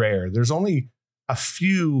very rare. There's only a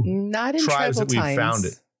few tribes that we found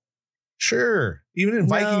it. Sure. Even in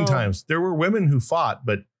Viking times, there were women who fought,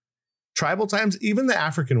 but tribal times, even the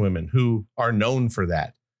African women who are known for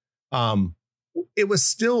that. It was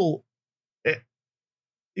still,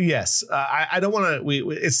 yes, I don't want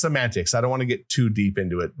to, it's semantics. I don't want to get too deep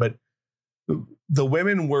into it, but the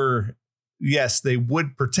women were, yes, they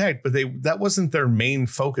would protect, but that wasn't their main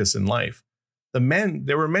focus in life.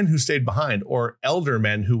 There were men who stayed behind, or elder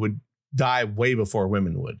men who would die way before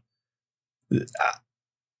women would.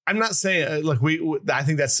 I'm not saying, look, I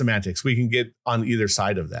think that's semantics. We can get on either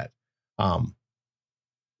side of that.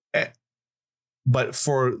 But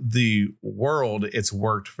for the world, it's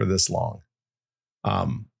worked for this long.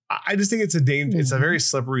 I just think it's it's a very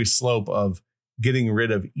slippery slope of getting rid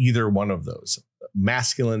of either one of those,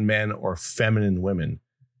 masculine men or feminine women.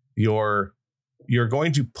 You're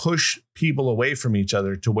going to push people away from each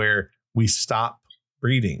other to where we stop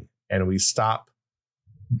breeding, and we stop.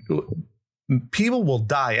 People will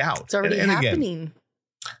die out. It's already happening. Again,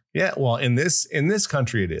 yeah, well, in this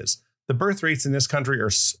country, it is. The birth rates in this country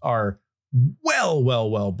are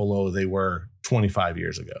well below they were 25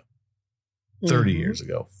 years ago, 30 years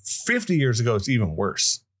ago, 50 years ago. It's even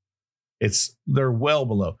worse. They're well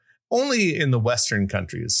below. Only in the Western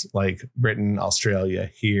countries like Britain,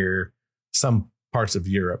 Australia, here, some parts of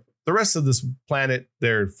Europe. The rest of this planet,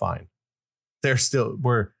 they're fine. They're still,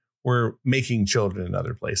 we're making children in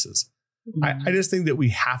other places. I just think that we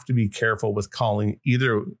have to be careful with calling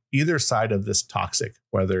either side of this toxic,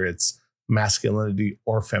 whether it's masculinity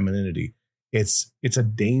or femininity. It's a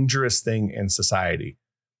dangerous thing in society.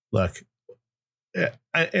 Look,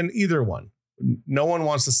 and either one. No one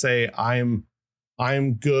wants to say I'm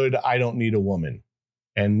good, I don't need a woman.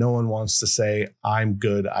 And no one wants to say I'm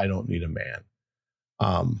good, I don't need a man.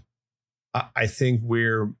 I think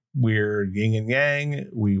we're yin and yang.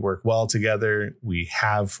 We work well together. We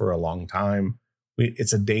have for a long time.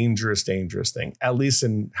 It's a dangerous thing, at least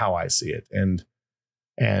in how I see it. And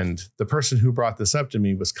the person who brought this up to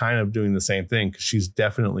me was kind of doing the same thing, because she's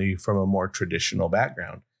definitely from a more traditional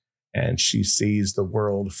background. And she sees the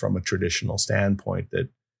world from a traditional standpoint, that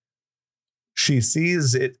she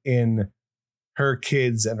sees it in her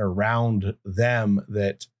kids and around them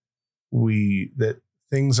that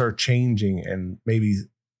things are changing, and maybe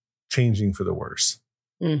changing for the worse.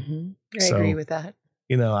 I agree with that.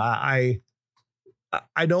 You know, I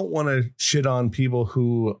don't want to shit on people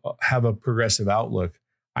who have a progressive outlook.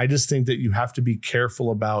 I just think that you have to be careful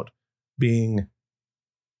about being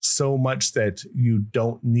so much that you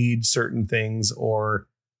don't need certain things, or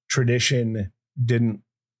tradition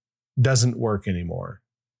doesn't work anymore.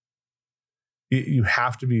 You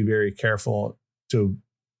have to be very careful to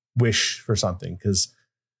wish for something, because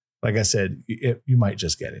like I said, you might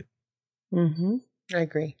just get it. Mm-hmm. I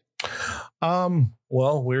agree.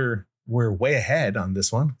 Well, we're way ahead on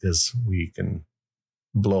this one because we can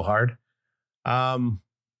blow hard.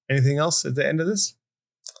 Anything else at the end of this?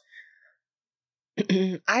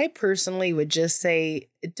 I personally would just say,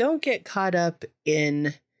 don't get caught up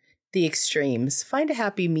in the extremes. Find a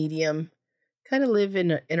happy medium. Kind of live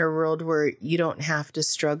in a world where you don't have to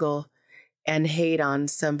struggle and hate on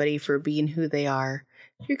somebody for being who they are.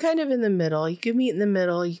 You're kind of in the middle. You could meet in the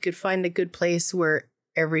middle. You could find a good place where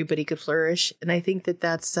everybody could flourish. And I think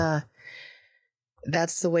that's the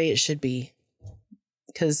way it should be.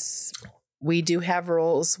 Because we do have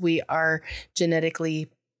roles. We are genetically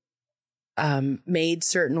made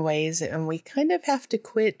certain ways, and we kind of have to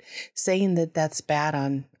quit saying that that's bad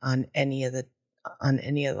on any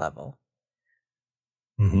level.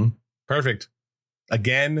 Mm-hmm. Perfect.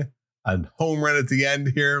 Again, a home run at the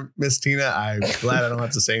end here, Miss Tina. I'm glad I don't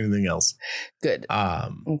have to say anything else. Good.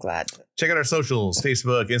 I'm glad. Check out our socials: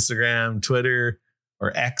 Facebook, Instagram, Twitter,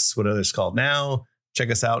 or X, whatever it's called now. Check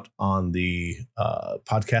us out on the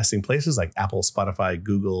podcasting places like Apple, Spotify,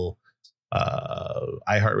 Google,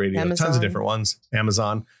 iHeartRadio, Amazon. Tons of different ones.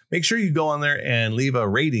 Amazon. Make sure you go on there and leave a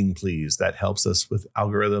rating, please. That helps us with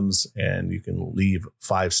algorithms, and you can leave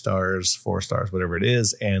 5 stars, 4 stars, whatever it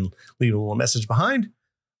is, and leave a little message behind.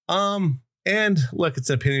 And look, it's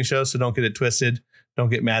an opinion show, so don't get it twisted. Don't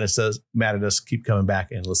get mad at us. Keep coming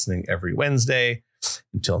back and listening every Wednesday.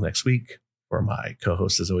 Until next week, for my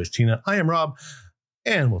co-host, as always, Tina, I am Rob,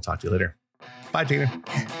 and we'll talk to you later. Bye, Tina.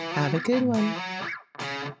 Have a good one.